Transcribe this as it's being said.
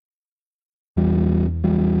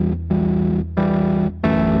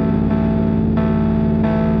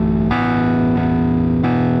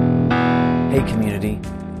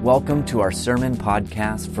Welcome to our sermon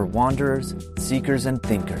podcast for wanderers, seekers, and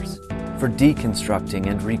thinkers, for deconstructing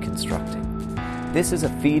and reconstructing. This is a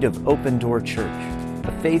feed of Open Door Church,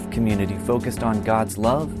 a faith community focused on God's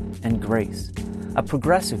love and grace, a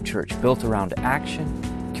progressive church built around action,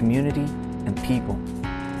 community, and people.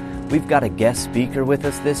 We've got a guest speaker with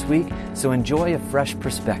us this week, so enjoy a fresh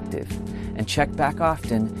perspective and check back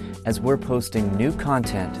often as we're posting new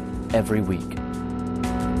content every week.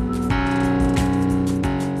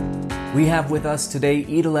 We have with us today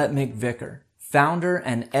Idelette McVicker, founder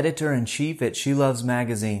and editor-in-chief at She Loves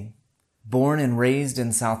Magazine. Born and raised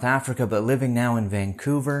in South Africa but living now in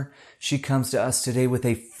Vancouver, she comes to us today with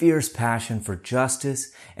a fierce passion for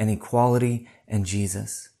justice and equality and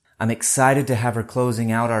Jesus. I'm excited to have her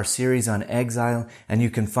closing out our series on exile, and you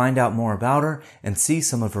can find out more about her and see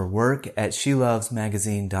some of her work at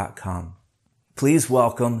shelovesmagazine.com. Please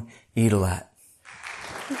welcome Idelette.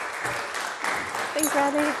 Thanks,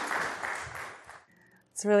 Bradley.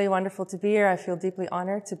 It's really wonderful to be here. I feel deeply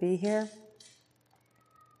honored to be here.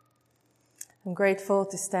 I'm grateful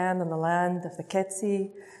to stand on the land of the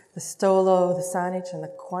Ketsi, the Stolo, the Saanich, and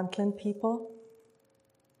the Kwantlen people.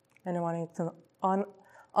 And I want to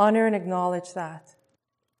honor and acknowledge that.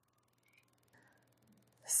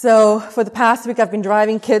 So for the past week, I've been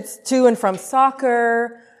driving kids to and from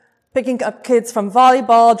soccer, picking up kids from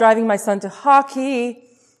volleyball, driving my son to hockey.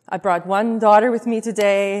 I brought one daughter with me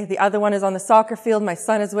today. The other one is on the soccer field. My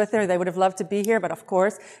son is with her. They would have loved to be here, but of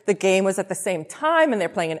course, the game was at the same time, and they're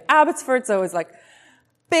playing in Abbotsford, so it was like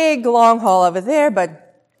big, long haul over there,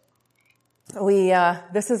 but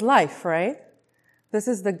this is life, right? This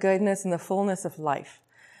is the goodness and the fullness of life.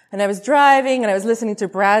 And I was driving, and I was listening to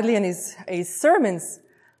Bradley and his sermons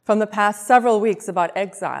from the past several weeks about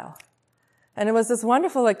exile. And it was this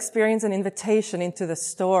wonderful experience and invitation into the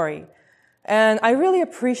story. And I really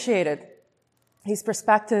appreciated his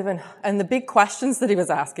perspective and the big questions that he was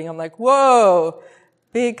asking. I'm like, whoa,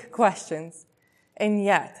 big questions. And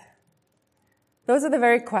yet, those are the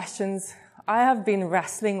very questions I have been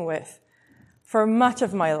wrestling with for much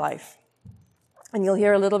of my life. And you'll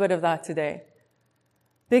hear a little bit of that today.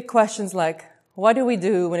 Big questions like, what do we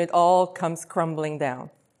do when it all comes crumbling down?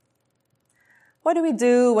 What do we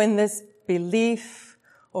do when this belief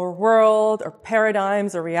or world, or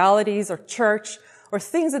paradigms, or realities, or church, or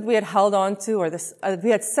things that we had held on to, or we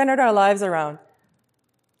had centered our lives around,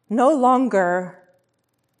 no longer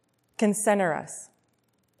can center us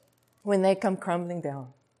when they come crumbling down?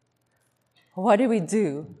 What do we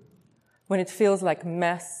do when it feels like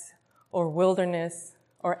mess, or wilderness,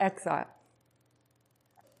 or exile?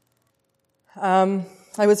 I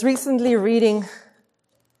was recently reading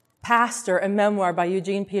Pastor, a memoir by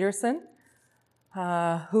Eugene Peterson,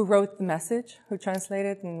 who wrote the message, who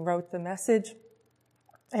translated and wrote the message.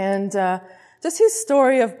 And just his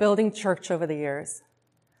story of building church over the years.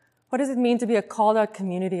 What does it mean to be a called out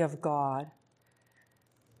community of God?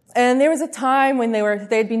 And there was a time when they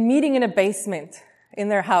had been meeting in a basement in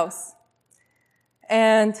their house.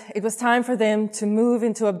 And it was time for them to move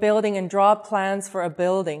into a building and draw plans for a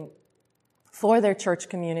building for their church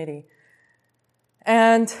community.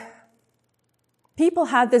 And people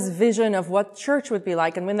had this vision of what church would be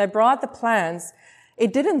like, and when they brought the plans,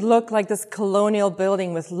 it didn't look like this colonial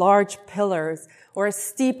building with large pillars or a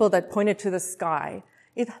steeple that pointed to the sky.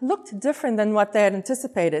 It looked different than what they had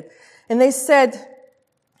anticipated. And they said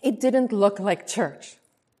it didn't look like church.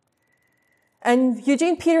 And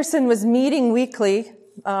Eugene Peterson was meeting weekly,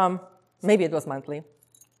 maybe it was monthly,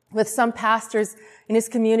 with some pastors in his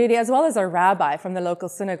community, as well as a rabbi from the local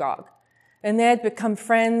synagogue. And they had become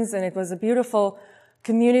friends, and it was a beautiful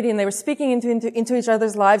community, and they were speaking into each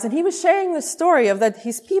other's lives. And he was sharing the story of that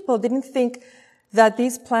his people didn't think that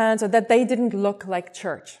these plans, or that they didn't look like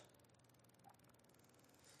church.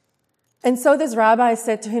 And so this rabbi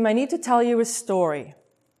said to him, I need to tell you a story.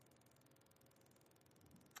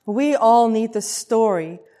 We all need the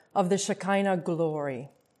story of the Shekinah glory.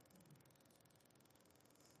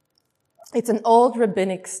 It's an old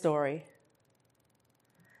rabbinic story.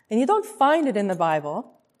 And you don't find it in the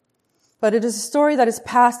Bible, but it is a story that is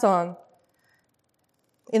passed on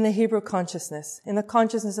in the Hebrew consciousness, in the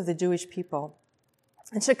consciousness of the Jewish people.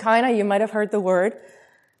 And Shekinah, you might have heard the word,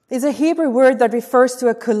 is a Hebrew word that refers to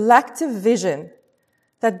a collective vision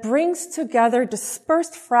that brings together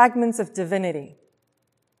dispersed fragments of divinity.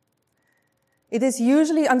 It is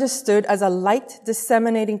usually understood as a light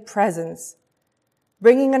disseminating presence,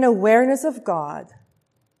 bringing an awareness of God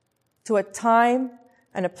to a time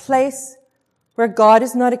and a place where God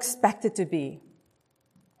is not expected to be.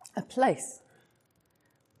 A place.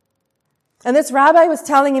 And this rabbi was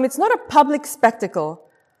telling him it's not a public spectacle,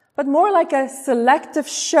 but more like a selective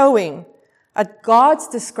showing at God's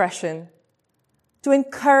discretion to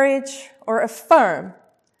encourage or affirm,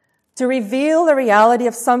 to reveal the reality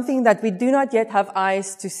of something that we do not yet have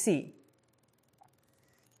eyes to see.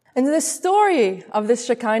 And the story of this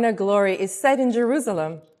Shekinah glory is set in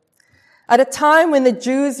Jerusalem at a time when the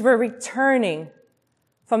Jews were returning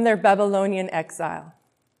from their Babylonian exile.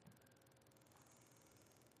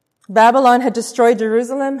 Babylon had destroyed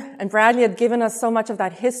Jerusalem, and Bradley had given us so much of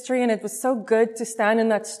that history, and it was so good to stand in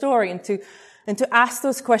that story and to ask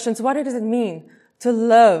those questions. What does it mean to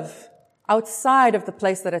live outside of the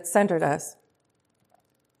place that had centered us?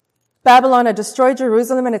 Babylon had destroyed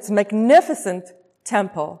Jerusalem and its magnificent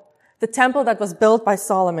temple, the temple that was built by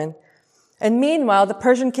Solomon. And meanwhile, the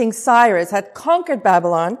Persian king Cyrus had conquered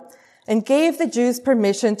Babylon and gave the Jews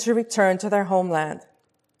permission to return to their homeland.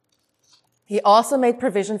 He also made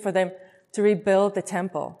provision for them to rebuild the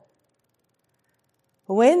temple.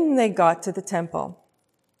 When they got to the temple,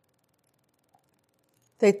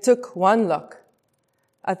 they took one look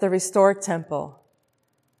at the restored temple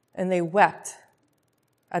and they wept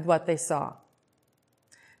at what they saw.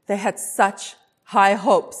 They had such high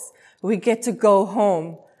hopes. We get to go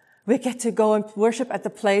home. We get to go and worship at the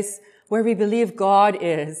place where we believe God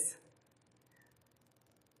is.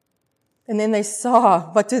 And then they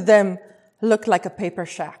saw what to them looked like a paper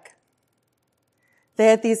shack. They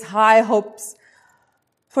had these high hopes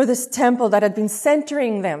for this temple that had been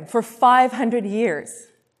centering them for 500 years.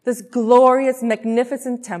 This glorious,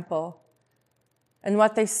 magnificent temple. And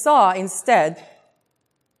what they saw instead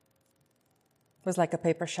was like a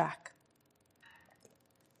paper shack.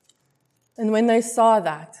 And when they saw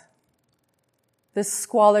that, this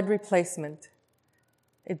squalid replacement,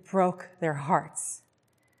 it broke their hearts.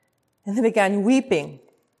 And they began weeping.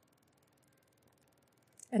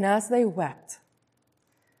 And as they wept,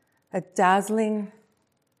 a dazzling,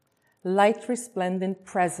 light resplendent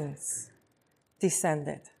presence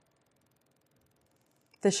descended.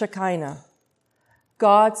 The Shekinah,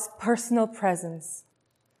 God's personal presence,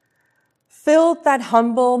 filled that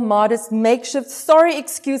humble, modest, makeshift, sorry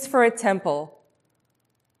excuse for a temple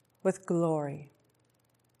with glory.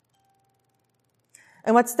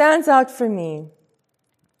 And what stands out for me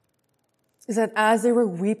is that as they were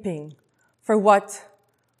weeping for what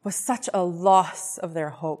was such a loss of their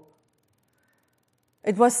hope,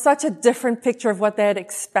 it was such a different picture of what they had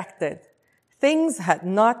expected. Things had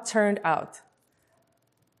not turned out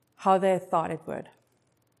how they had thought it would.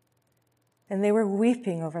 And they were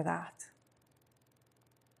weeping over that.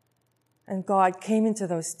 And God came into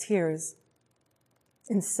those tears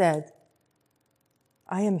and said,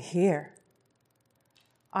 I am here.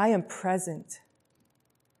 I am present.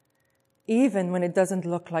 Even when it doesn't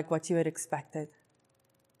look like what you had expected.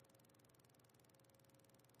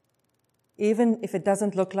 Even if it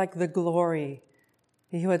doesn't look like the glory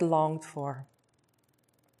you had longed for.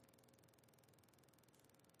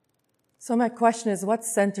 So my question is, what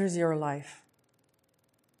centers your life?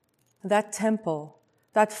 That temple,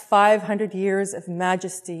 that 500 years of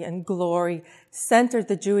majesty and glory centered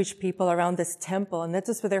the Jewish people around this temple, and that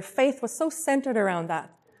is where their faith was so centered around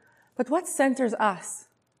that. But what centers us?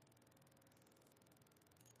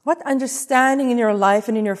 What understanding in your life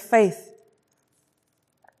and in your faith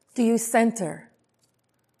do you center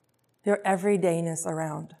your everydayness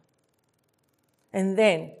around? And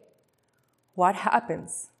then, what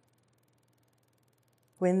happens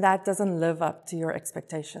when that doesn't live up to your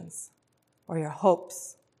expectations or your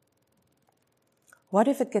hopes? What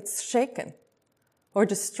if it gets shaken or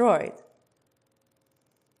destroyed?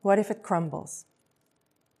 What if it crumbles?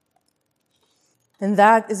 And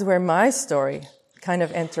that is where my story kind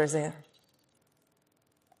of enters in.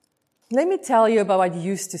 Let me tell you about what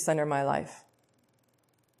used to center my life.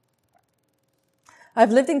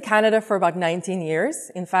 I've lived in Canada for about 19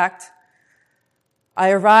 years. In fact,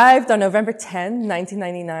 I arrived on November 10,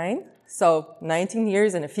 1999. So 19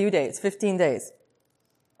 years and a few days, 15 days.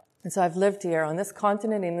 And so I've lived here on this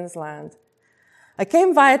continent in this land. I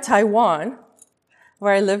came via Taiwan,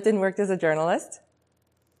 where I lived and worked as a journalist.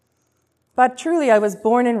 But truly, I was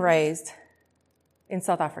born and raised in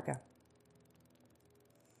South Africa.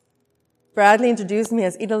 Bradley introduced me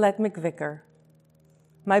as Idalet McVicker.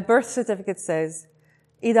 My birth certificate says,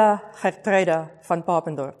 Ida Gertruida van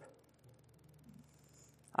Papendorp.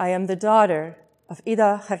 I am the daughter of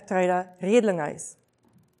Ida Gertruida Redlinghuis,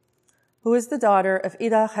 who is the daughter of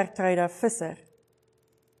Ida Gertruida Visser,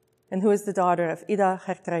 and who is the daughter of Ida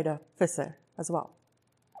Gertruida Visser as well.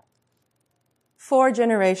 4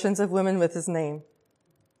 generations of women with his name.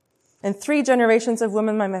 And 3 generations of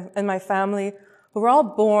women in my family who were all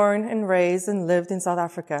born and raised and lived in South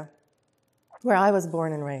Africa. where I was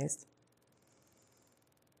born and raised.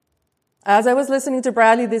 As I was listening to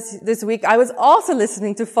Bradley this week, I was also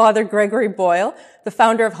listening to Father Gregory Boyle, the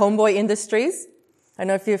founder of Homeboy Industries. I don't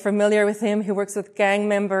know if you're familiar with him. He works with gang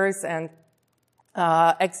members and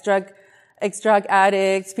ex-drug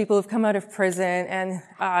addicts, people who've come out of prison. And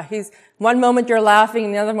he's one moment you're laughing,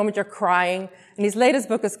 and the other moment you're crying. And his latest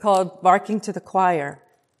book is called Barking to the Choir.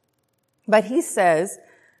 But he says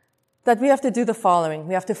that we have to do the following.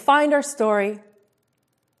 We have to find our story,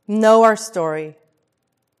 know our story,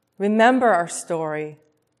 remember our story,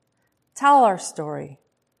 tell our story,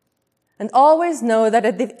 and always know that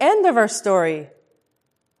at the end of our story,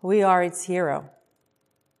 we are its hero.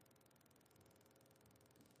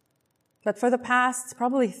 But for the past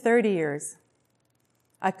probably 30 years,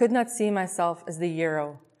 I could not see myself as the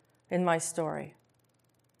hero in my story.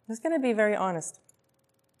 I'm just going to be very honest.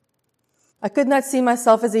 I could not see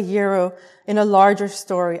myself as a hero in a larger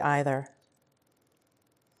story either.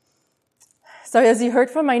 So as you heard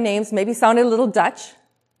from my names, maybe sounded a little Dutch.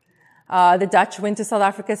 The Dutch went to South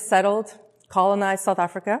Africa, settled, colonized South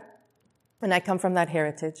Africa, and I come from that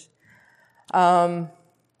heritage. A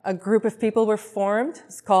group of people were formed.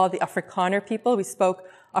 It's called the Afrikaner people. We spoke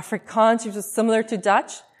Afrikaans, which is similar to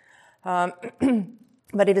Dutch,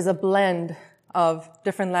 but it is a blend of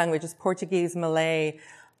different languages: Portuguese, Malay,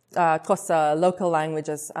 Xhosa, local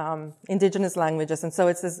languages, indigenous languages, and so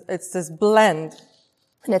it's this blend.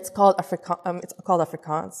 And it's called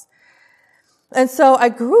Afrikaans. And so I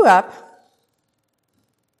grew up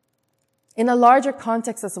in a larger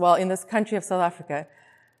context as well in this country of South Africa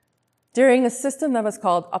during a system that was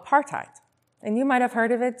called apartheid. And you might have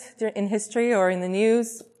heard of it in history or in the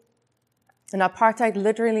news. And apartheid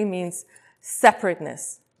literally means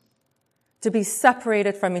separateness, to be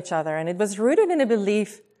separated from each other. And it was rooted in a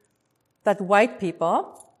belief that white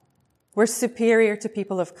people were superior to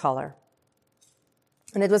people of color.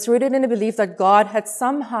 And it was rooted in a belief that God had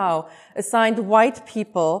somehow assigned white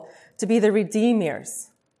people to be the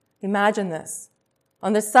redeemers. Imagine this.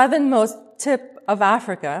 On the southernmost tip of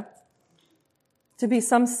Africa, to be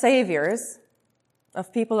some saviors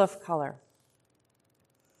of people of color.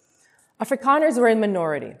 Afrikaners were in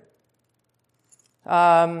minority.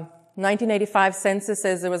 1985 census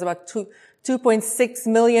says there was about 2.6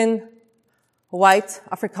 million white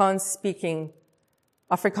Afrikaans-speaking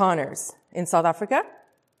Afrikaners in South Africa.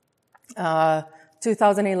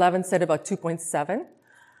 2011 said about 2.7.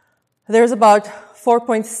 There's about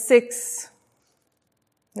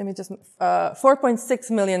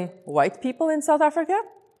 4.6 million white people in South Africa,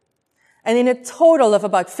 and in a total of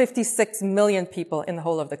about 56 million people in the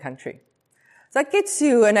whole of the country. So that gets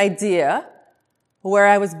you an idea where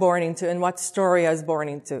I was born into and what story I was born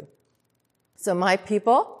into. So my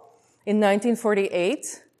people, in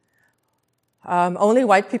 1948, only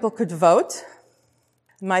white people could vote.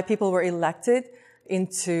 My people were elected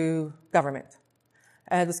into government.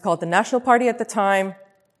 And it was called the National Party at the time.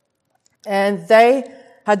 And they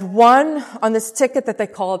had won on this ticket that they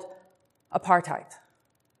called apartheid.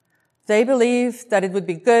 They believed that it would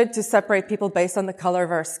be good to separate people based on the color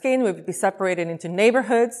of our skin. We would be separated into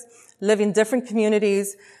neighborhoods, live in different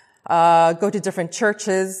communities, go to different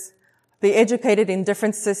churches, be educated in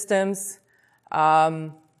different systems.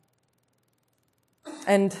 And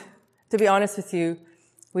to be honest with you,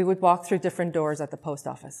 we would walk through different doors at the post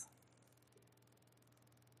office.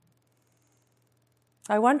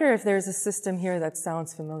 I wonder if there's a system here that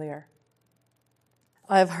sounds familiar.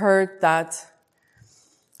 I've heard that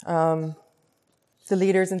the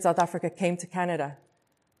leaders in South Africa came to Canada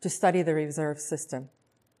to study the reserve system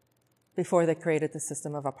before they created the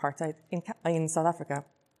system of apartheid in South Africa.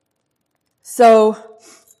 So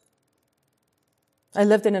I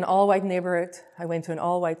lived in an all-white neighborhood. I went to an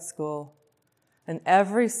all-white school. And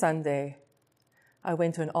every Sunday, I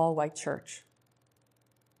went to an all-white church.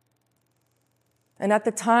 And at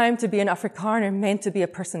the time, to be an Afrikaner meant to be a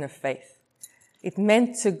person of faith. It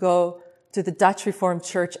meant to go to the Dutch Reformed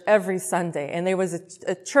Church every Sunday. And there was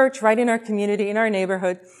a church right in our community, in our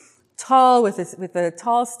neighborhood, tall, with a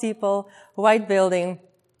tall steeple, white building,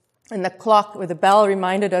 and the clock with the bell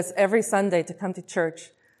reminded us every Sunday to come to church,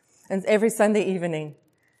 and every Sunday evening,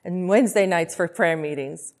 and Wednesday nights for prayer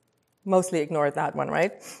meetings. Mostly ignored that one,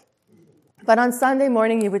 right? But on Sunday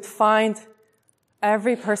morning, you would find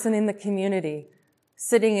every person in the community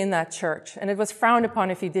sitting in that church. And it was frowned upon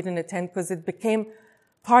if you didn't attend because it became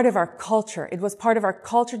part of our culture. It was part of our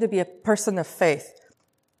culture to be a person of faith.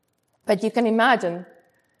 But you can imagine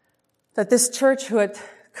that this church who had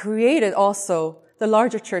created also the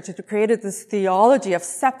larger church, had created this theology of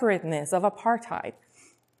separateness, of apartheid,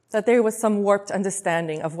 that there was some warped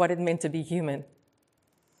understanding of what it meant to be human.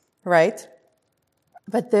 Right?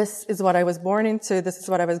 But this is what I was born into. This is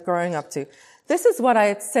what I was growing up to. This is what I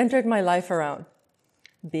had centered my life around.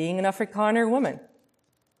 Being an Afrikaner woman.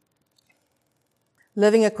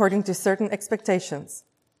 Living according to certain expectations.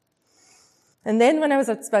 And then when I was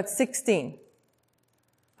about 16,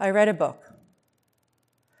 I read a book.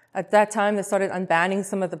 At that time, they started unbanning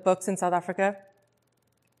some of the books in South Africa.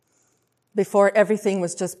 Before everything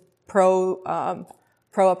was just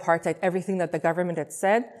pro-apartheid, everything that the government had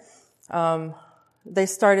said. They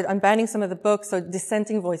started unbanning some of the books, so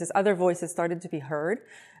dissenting voices, other voices started to be heard.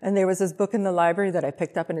 And there was this book in the library that I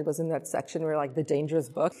picked up, and it was in that section where, like, the dangerous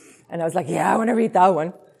book. And I was like, yeah, I want to read that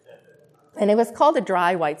one. And it was called The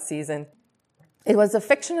Dry White Season. It was a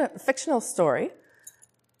fictional story.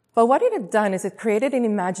 But what it had done is it created an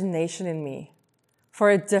imagination in me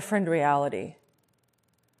for a different reality.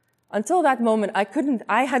 Until that moment,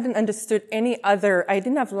 I hadn't understood I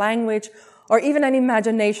didn't have language or even an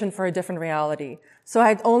imagination for a different reality. So I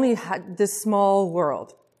had only had this small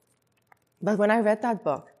world. But when I read that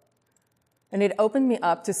book, and it opened me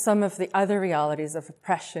up to some of the other realities of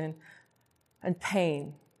oppression and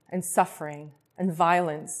pain and suffering and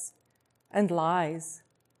violence and lies,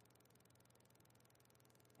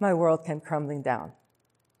 my world came crumbling down.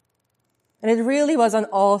 And it really was on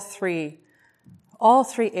all three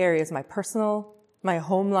areas, my personal, my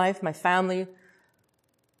home life, my family,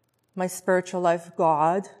 my spiritual life,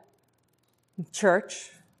 God,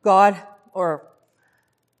 church, God, or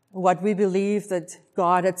what we believe that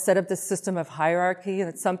God had set up this system of hierarchy,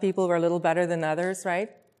 that some people were a little better than others, right?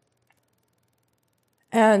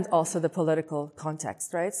 And also the political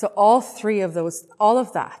context, right? So all three of those, all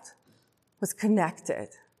of that was connected.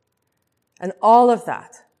 And all of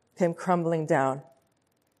that came crumbling down.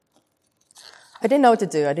 I didn't know what to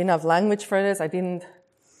do. I didn't have language for this. I didn't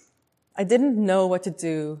know what to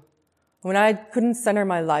do when I couldn't center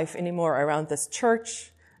my life anymore around this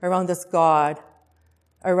church, around this God,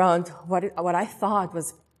 around what I thought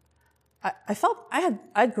was, I felt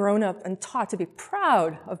I'd grown up and taught to be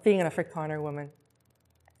proud of being an Afrikaner woman.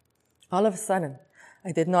 All of a sudden,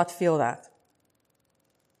 I did not feel that.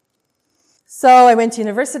 So I went to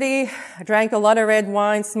university. I drank a lot of red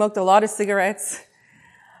wine, smoked a lot of cigarettes,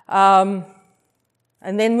 and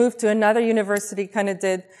then moved to another university, kind of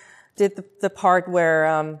did the part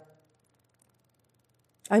where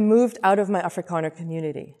I moved out of my Afrikaner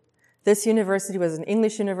community. This university was an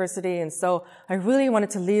English university, and so I really wanted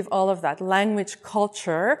to leave all of that language,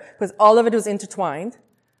 culture, because all of it was intertwined,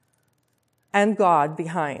 and God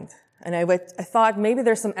behind. And I thought maybe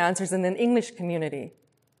there's some answers in an English community.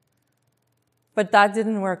 But that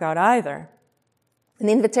didn't work out either. An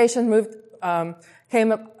invitation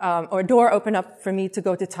came up, or a door opened up for me to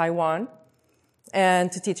go to Taiwan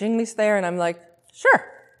and to teach English there. And I'm like, sure,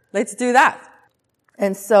 let's do that.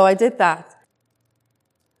 And so I did that.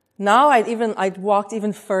 Now I'd walked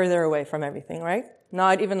even further away from everything, right? Now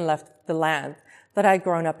I'd even left the land that I'd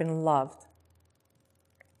grown up and loved.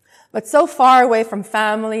 But so far away from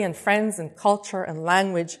family and friends and culture and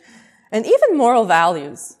language and even moral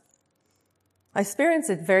values, I experienced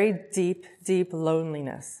a very deep, deep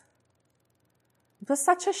loneliness. It was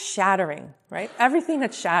such a shattering, right? Everything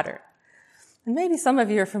had shattered. And maybe some of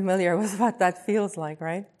you are familiar with what that feels like,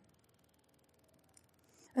 right?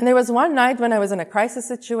 And there was one night when I was in a crisis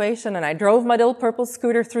situation and I drove my little purple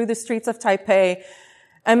scooter through the streets of Taipei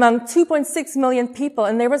among 2.6 million people,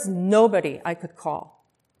 and there was nobody I could call.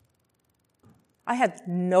 I had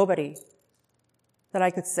nobody that I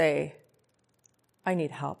could say, I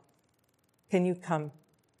need help. Can you come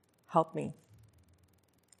help me?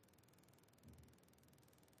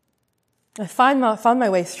 I found my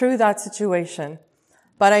way through that situation,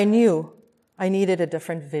 but I knew I needed a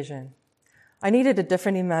different vision. I needed a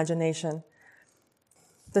different imagination.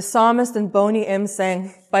 The psalmist in Boney M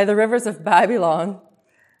sang, by the rivers of Babylon,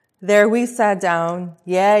 there we sat down,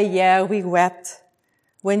 yeah, we wept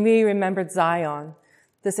when we remembered Zion,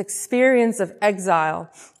 this experience of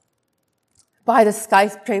exile by the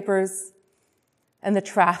skyscrapers and the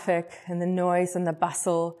traffic and the noise and the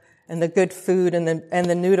bustle and the good food and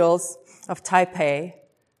the noodles of Taipei.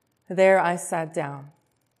 There I sat down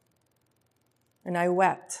and I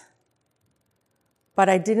wept. But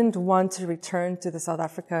I didn't want to return to the South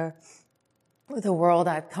Africa, the world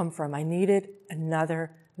I'd come from. I needed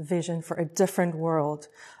another vision for a different world,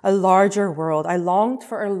 a larger world. I longed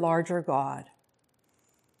for a larger God.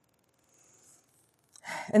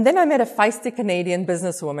 And then I met a feisty Canadian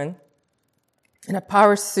businesswoman in a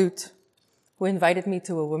power suit who invited me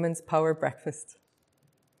to a women's power breakfast.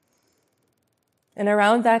 And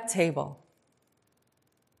around that table,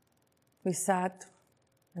 we sat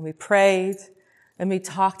and we prayed and we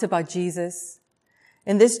talked about Jesus.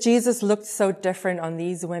 And this Jesus looked so different on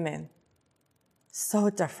these women. So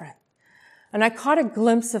different. And I caught a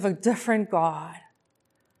glimpse of a different God.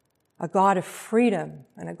 A God of freedom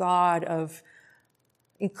and a God of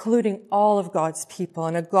including all of God's people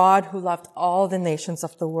and a God who loved all the nations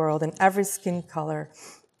of the world and every skin color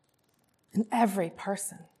and every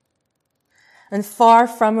person. And far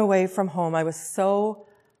from away from home, I was so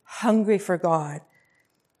hungry for God.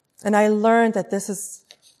 And I learned that this is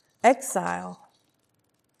exile,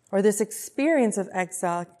 or this experience of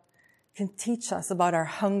exile can teach us about our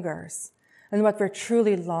hungers and what we're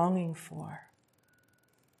truly longing for.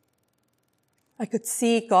 I could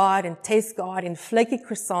see God and taste God in flaky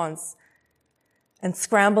croissants and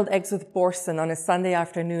scrambled eggs with boursin on a Sunday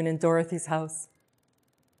afternoon in Dorothy's house.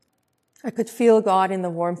 I could feel God in the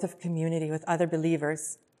warmth of community with other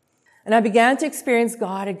believers. And I began to experience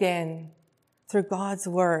God again through God's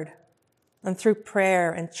word and through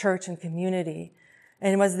prayer and church and community.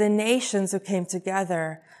 And it was the nations who came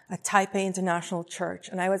together at Taipei International Church.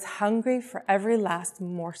 And I was hungry for every last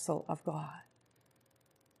morsel of God.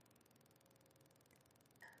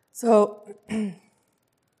 So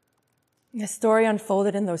the story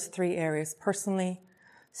unfolded in those three areas, personally,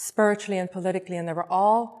 spiritually, and politically, and they were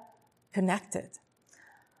all connected.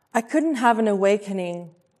 I couldn't have an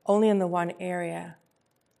awakening only in the one area.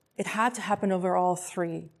 It had to happen over all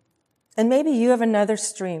three. And maybe you have another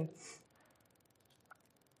stream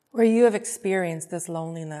where you have experienced this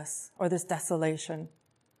loneliness or this desolation.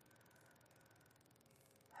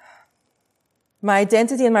 My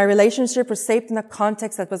identity and my relationship were shaped in a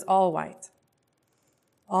context that was all white.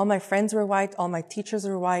 All my friends were white. All my teachers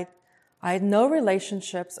were white. I had no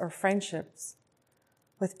relationships or friendships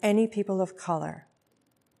with any people of color.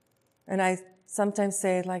 And I sometimes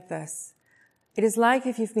say it like this. It is like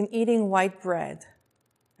if you've been eating white bread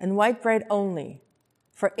and white bread only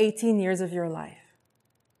for 18 years of your life.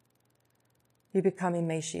 You become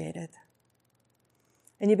emaciated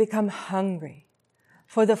and you become hungry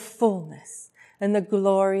for the fullness and the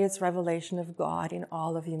glorious revelation of God in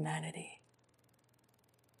all of humanity.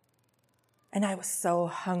 And I was so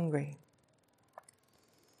hungry.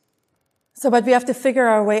 But we have to figure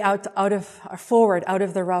our way forward out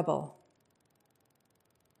of the rubble.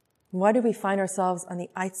 Why do we find ourselves on the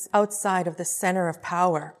outside of the center of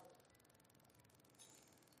power?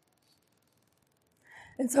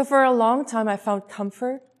 And so for a long time, I found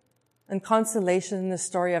comfort and consolation in the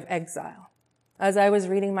story of exile. As I was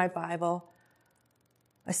reading my Bible,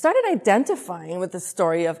 I started identifying with the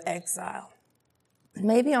story of exile,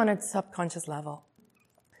 maybe on a subconscious level.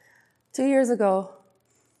 2 years ago,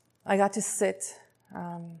 I got to sit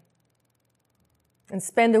and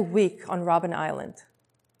spend a week on Robben Island,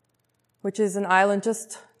 which is an island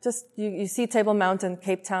you see Table Mountain,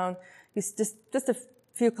 Cape Town, just a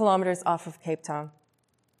few kilometers off of Cape Town.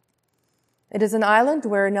 It is an island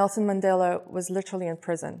where Nelson Mandela was literally in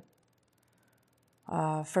prison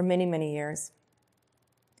for many, many years.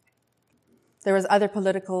 There was other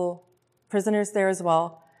political prisoners there as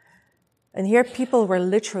well. And here people were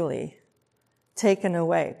literally taken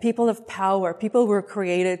away. People of power, people who were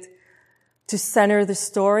created to center the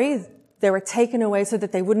story, they were taken away so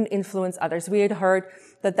that they wouldn't influence others. We had heard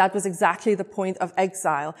that was exactly the point of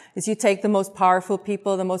exile, is you take the most powerful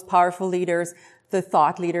people, the most powerful leaders, the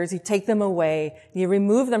thought leaders, you take them away, you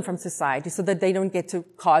remove them from society so that they don't get to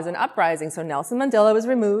cause an uprising. So Nelson Mandela was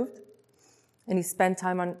removed. And he spent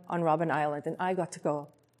time on Robben Island, and I got to go.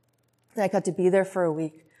 I got to be there for a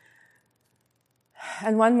week.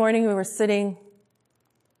 And one morning we were sitting,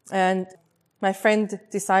 and my friend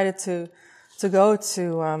decided to go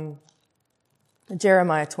to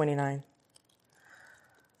Jeremiah 29.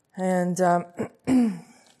 And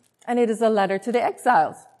it is a letter to the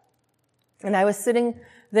exiles. And I was sitting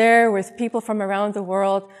there with people from around the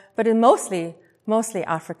world, but mostly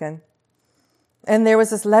African. And there was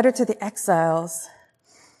this letter to the exiles.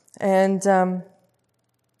 And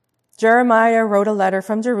Jeremiah wrote a letter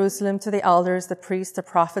from Jerusalem to the elders, the priests, the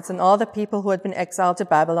prophets, and all the people who had been exiled to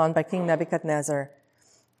Babylon by King Nebuchadnezzar.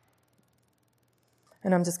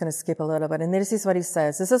 And I'm just going to skip a little bit. And this is what he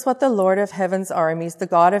says. This is what the Lord of heaven's armies, the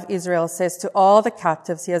God of Israel, says to all the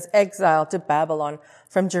captives he has exiled to Babylon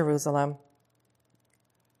from Jerusalem.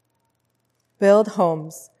 Build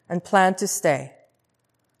homes and plan to stay.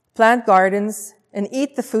 Plant gardens and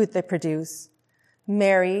eat the food they produce.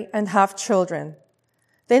 Marry and have children.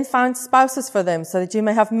 Then find spouses for them so that you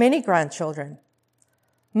may have many grandchildren.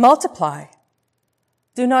 Multiply.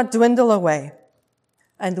 Do not dwindle away.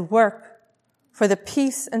 And work for the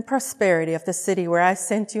peace and prosperity of the city where I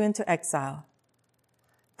sent you into exile.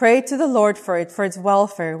 Pray to the Lord for its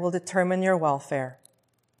welfare will determine your welfare.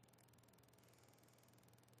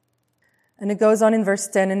 And it goes on in verse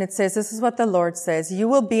 10 and it says, this is what the Lord says, you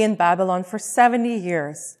will be in Babylon for 70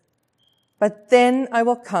 years. But then I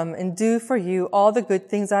will come and do for you all the good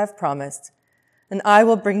things I have promised, and I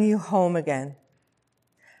will bring you home again.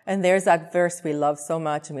 And there's that verse we love so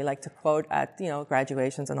much and we like to quote at,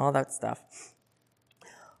 graduations and all that stuff.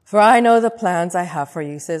 For I know the plans I have for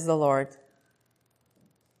you, says the Lord.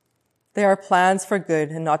 They are plans for good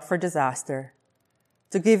and not for disaster,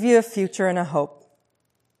 to give you a future and a hope.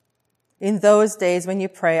 In those days when you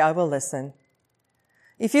pray, I will listen.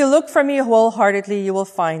 If you look for me wholeheartedly, you will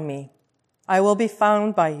find me. I will be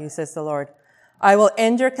found by you, says the Lord. I will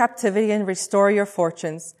end your captivity and restore your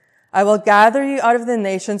fortunes. I will gather you out of the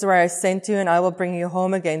nations where I sent you, and I will bring you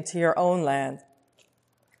home again to your own land.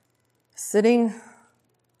 Sitting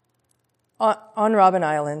on Robben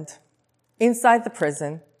Island, inside the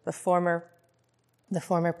prison, the former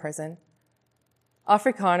prison,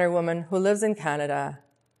 Afrikaner woman who lives in Canada.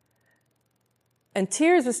 And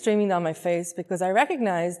tears were streaming down my face because I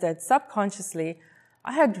recognized that subconsciously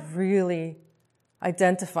I had really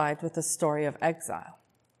identified with the story of exile.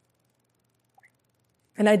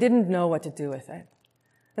 And I didn't know what to do with it.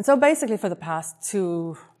 And so basically for the past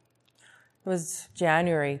it was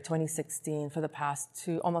January 2016, for the past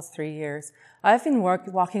almost 3 years, I've been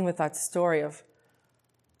walking with that story of,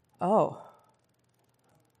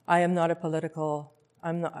 I am not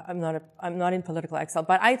I'm not in political exile,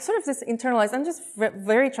 but I sort of just internalized, I'm just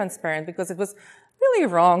very transparent because it was really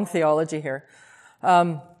wrong theology here.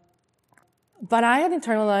 But I had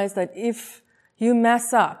internalized that if you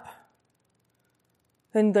mess up,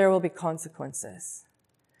 then there will be consequences.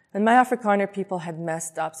 And my Afrikaner people had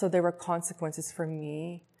messed up, so there were consequences for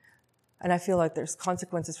me. And I feel like there's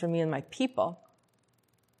consequences for me and my people.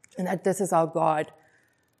 And that this is how God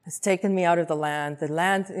has taken me out of the land. The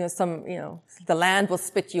land, the land will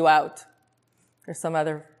spit you out. There's some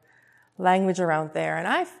other language around there. And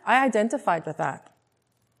I identified with that.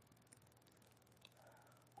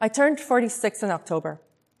 I turned 46 in October.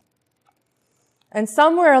 And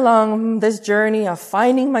somewhere along this journey of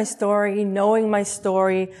finding my story, knowing my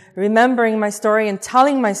story, remembering my story, and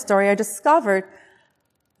telling my story, I discovered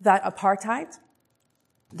that apartheid,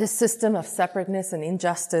 this system of separateness and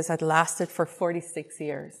injustice, had lasted for 46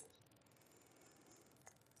 years.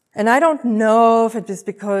 And I don't know if it was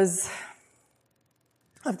because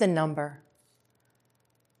of the number,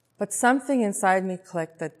 but something inside me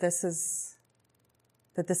clicked that this is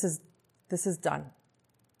done.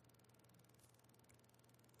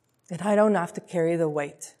 That I don't have to carry the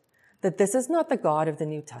weight. That this is not the God of the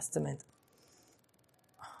New Testament.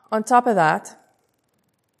 On top of that,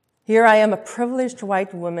 here I am, a privileged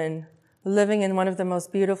white woman living in one of the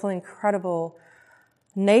most beautiful, incredible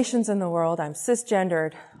nations in the world. I'm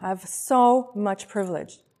cisgendered. I have so much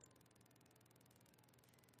privilege.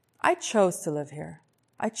 I chose to live here.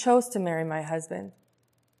 I chose to marry my husband.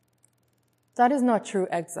 That is not true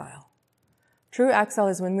exile. True exile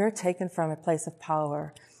is when we're taken from a place of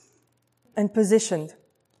power and positioned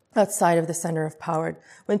outside of the center of power,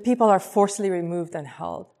 when people are forcibly removed and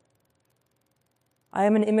held. I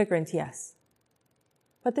am an immigrant, yes.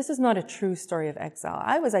 But this is not a true story of exile.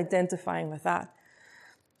 I was identifying with that.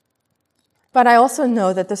 But I also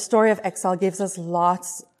know that the story of exile gives us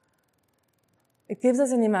it gives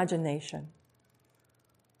us an imagination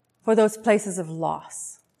for those places of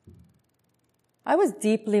loss. I was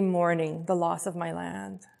deeply mourning the loss of my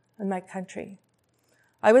land and my country.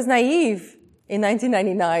 I was naive in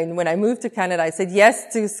 1999 when I moved to Canada. I said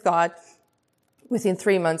yes to Scott. Within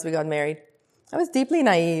 3 months, we got married. I was deeply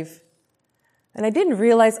naive. And I didn't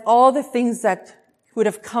realize all the things that would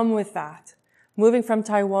have come with that. Moving from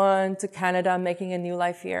Taiwan to Canada, making a new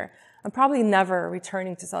life here. I'm probably never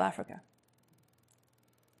returning to South Africa.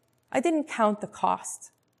 I didn't count the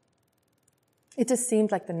cost. It just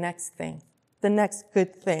seemed like the next thing, the next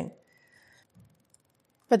good thing.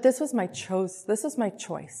 But this was my choice.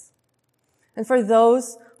 And for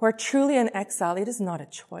those who are truly in exile, it is not a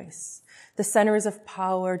choice. The centers of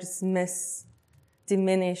power dismiss,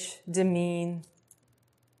 diminish, demean,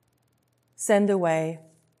 send away,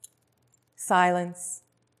 silence.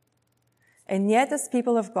 And yet, as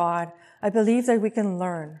people of God, I believe that we can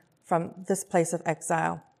learn from this place of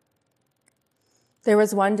exile. There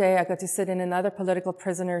was one day I got to sit in another political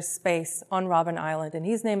prisoner's space on Robben Island, and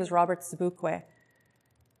his name is Robert Sobukwe.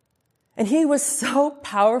 And he was so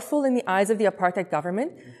powerful in the eyes of the apartheid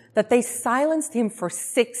government that they silenced him for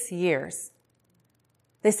 6 years.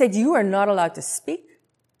 They said, you are not allowed to speak.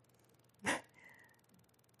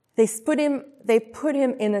 They put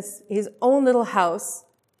him in his own little house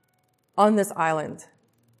on this island.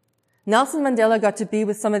 Nelson Mandela got to be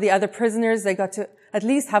with some of the other prisoners. They got to at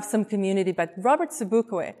least have some community. But Robert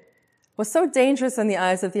Sobukwe was so dangerous in the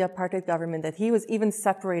eyes of the apartheid government that he was even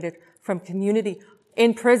separated from community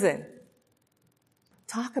in prison.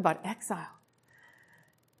 Talk about exile.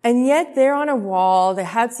 And yet there on a wall, they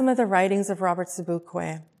had some of the writings of Robert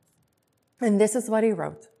Sobukwe. And this is what he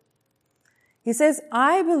wrote. He says,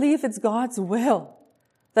 I believe it's God's will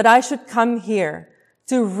that I should come here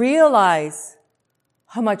to realize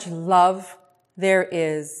how much love there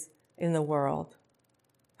is in the world.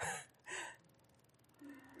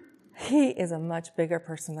 He is a much bigger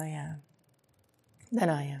person than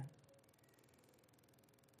I am.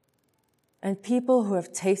 And people who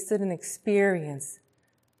have tasted and experienced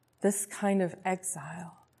this kind of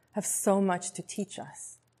exile have so much to teach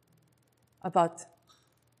us about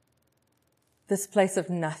this place of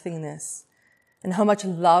nothingness and how much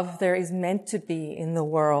love there is meant to be in the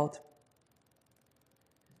world.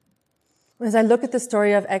 As I look at the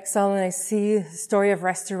story of exile and I see the story of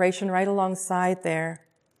restoration right alongside there,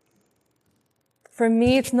 for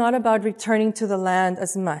me, it's not about returning to the land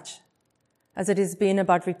as much as it has been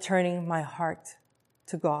about returning my heart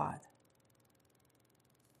to God.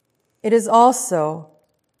 It is also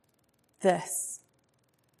this.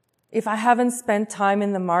 If I haven't spent time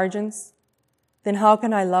in the margins, then how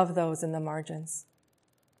can I love those in the margins?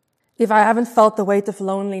 If I haven't felt the weight of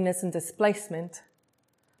loneliness and displacement,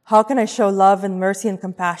 how can I show love and mercy and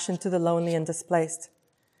compassion to the lonely and displaced?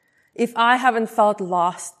 If I haven't felt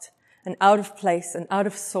lost and out of place and out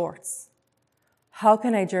of sorts, how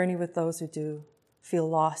can I journey with those who do feel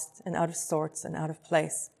lost and out of sorts and out of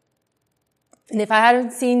place? And if I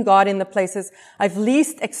hadn't seen God in the places I've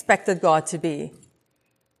least expected God to be,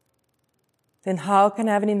 then how can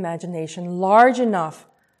I have an imagination large enough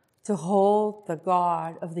to hold the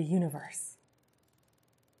God of the universe?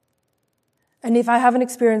 And if I haven't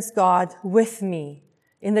experienced God with me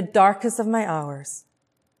in the darkest of my hours,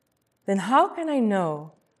 then how can I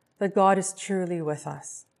know that God is truly with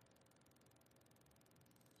us?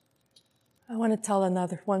 I want to tell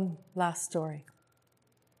one last story.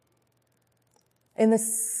 In the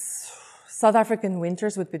South African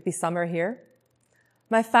winters, would be summer here,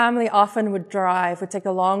 my family often would take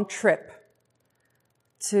a long trip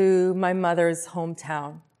to my mother's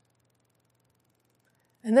hometown.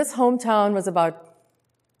 And this hometown was about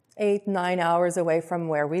 8-9 hours away from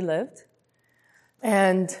where we lived.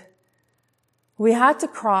 And we had to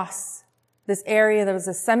cross this area that was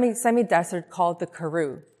a semi-desert called the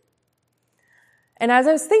Karoo. And as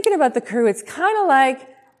I was thinking about the Karoo, it's kind of like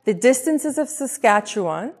the distances of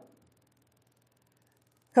Saskatchewan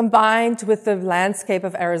combined with the landscape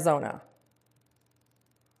of Arizona.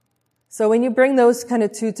 So when you bring those kind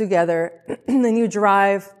of two together, and you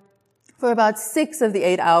drive for about 6 of the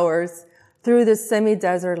 8 hours through this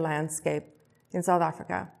semi-desert landscape in South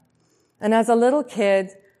Africa. And as a little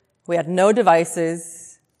kid, we had no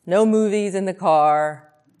devices, no movies in the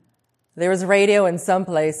car. There was radio in some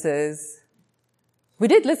places. We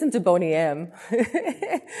did listen to Boney M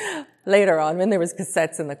later on when there was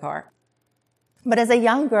cassettes in the car. But as a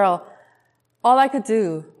young girl, all I could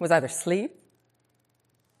do was either sleep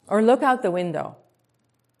or look out the window.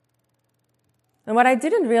 And what I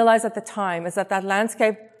didn't realize at the time is that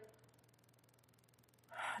landscape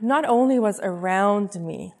not only was around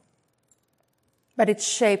me, but it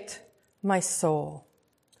shaped my soul.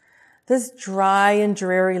 This dry and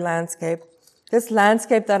dreary landscape, this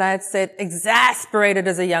landscape that I had said exasperated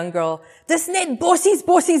as a young girl, this net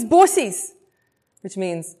bossies, which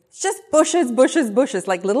means it's just bushes,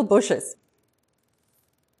 like little bushes.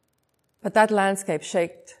 But that landscape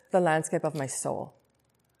shaped the landscape of my soul.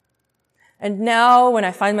 And now when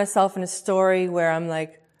I find myself in a story where I'm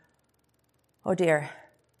like, oh dear,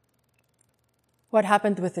 what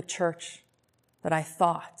happened with the church that I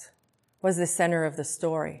thought was the center of the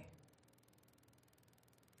story?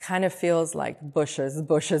 Kind of feels like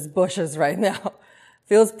bushes right now.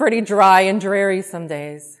 Feels pretty dry and dreary some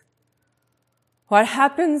days. What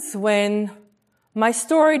happens when my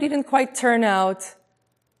story didn't quite turn out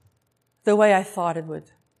the way I thought it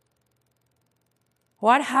would?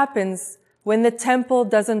 What happens when the temple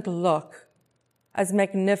doesn't look as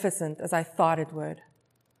magnificent as I thought it would?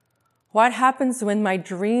 What happens when my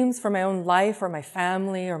dreams for my own life or my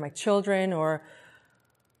family or my children or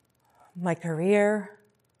my career,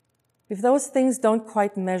 if those things don't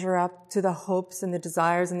quite measure up to the hopes and the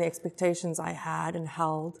desires and the expectations I had and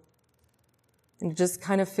held, and it just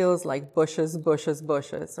kind of feels like bushes,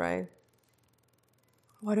 right?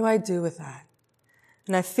 What do I do with that?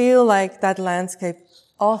 And I feel like that landscape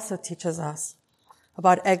also teaches us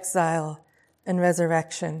about exile and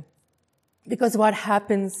resurrection. Because what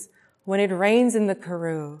happens when it rains in the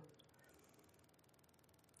Karoo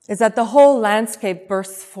is that the whole landscape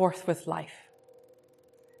bursts forth with life.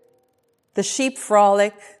 The sheep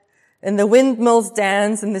frolic, and the windmills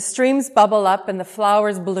dance, and the streams bubble up, and the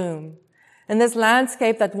flowers bloom. And this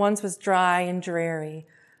landscape that once was dry and dreary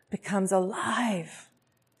becomes alive.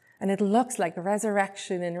 And it looks like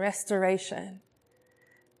resurrection and restoration.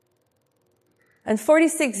 And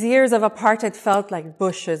 46 years of apartheid felt like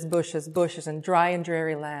bushes, bushes, bushes, and dry and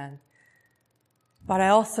dreary land. But I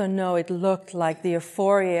also know it looked like the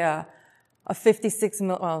euphoria of 56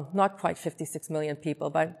 million, well, not quite 56 million people,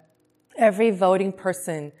 but every voting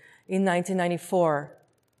person in 1994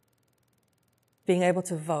 being able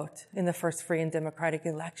to vote in the first free and democratic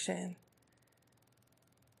election.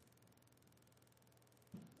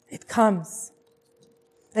 It comes.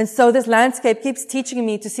 And so this landscape keeps teaching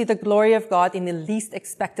me to see the glory of God in the least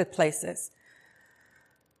expected places,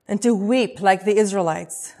 and to weep like the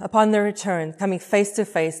Israelites upon their return, coming face to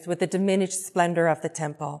face with the diminished splendor of the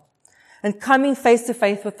temple, and coming face to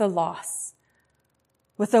face with the loss,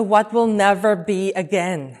 with the what will never be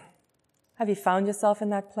again. Have you found yourself in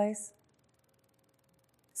that place?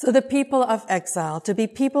 So the people of exile, to be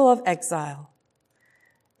people of exile,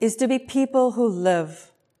 is to be people who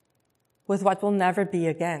live with what will never be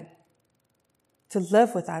again, to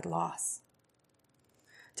live with that loss.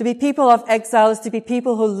 To be people of exile is to be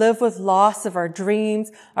people who live with loss of our dreams,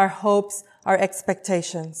 our hopes, our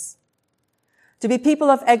expectations. To be people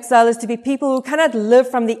of exile is to be people who cannot live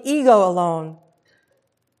from the ego alone,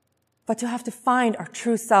 but to have to find our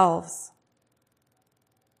true selves.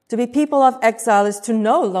 To be people of exile is to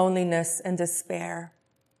know loneliness and despair.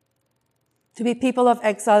 To be people of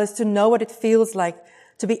exile is to know what it feels like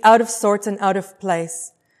to be out of sorts and out of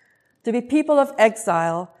place. To be people of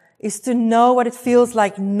exile is to know what it feels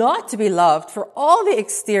like not to be loved for all the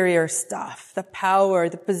exterior stuff, the power,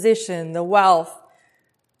 the position, the wealth.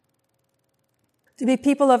 To be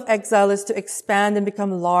people of exile is to expand and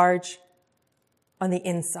become large on the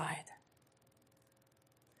inside.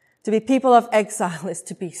 To be people of exile is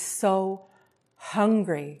to be so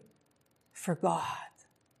hungry for God.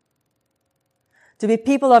 To be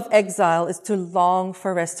people of exile is to long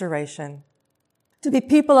for restoration. To be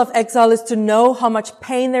people of exile is to know how much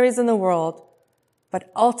pain there is in the world,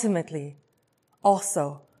 but ultimately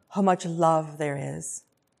also how much love there is.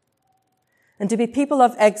 And to be people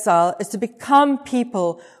of exile is to become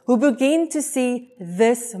people who begin to see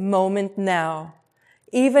this moment now,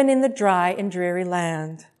 even in the dry and dreary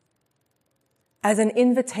land, as an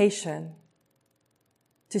invitation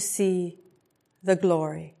to see the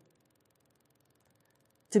glory.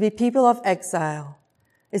 To be people of exile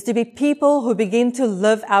is to be people who begin to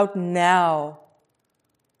live out now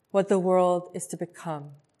what the world is to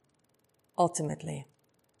become, ultimately.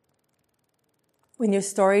 When your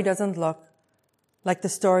story doesn't look like the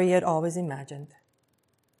story you had always imagined.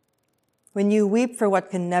 When you weep for what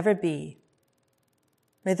can never be,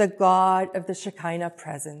 may the God of the Shekinah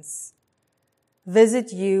presence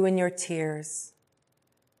visit you in your tears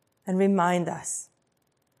and remind us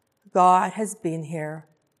God has been here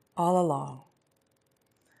all along.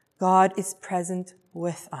 God is present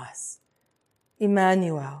with us.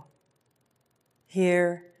 Emmanuel,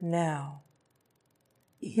 here now,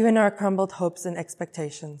 even our crumbled hopes and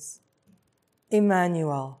expectations.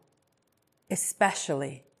 Emmanuel,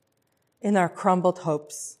 especially in our crumbled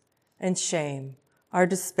hopes and shame, our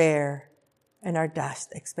despair, and our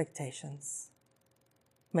dashed expectations.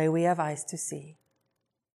 May we have eyes to see.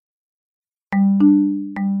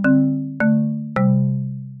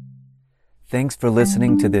 Thanks for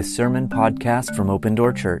listening to this sermon podcast from Open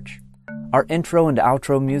Door Church. Our intro and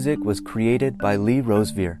outro music was created by Lee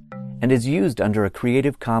Rosevear and is used under a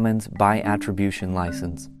Creative Commons by Attribution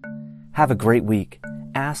license. Have a great week,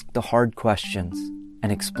 ask the hard questions,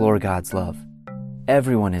 and explore God's love.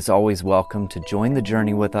 Everyone is always welcome to join the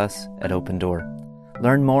journey with us at Open Door.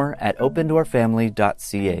 Learn more at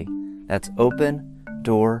opendoorfamily.ca. That's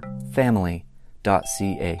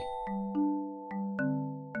opendoorfamily.ca.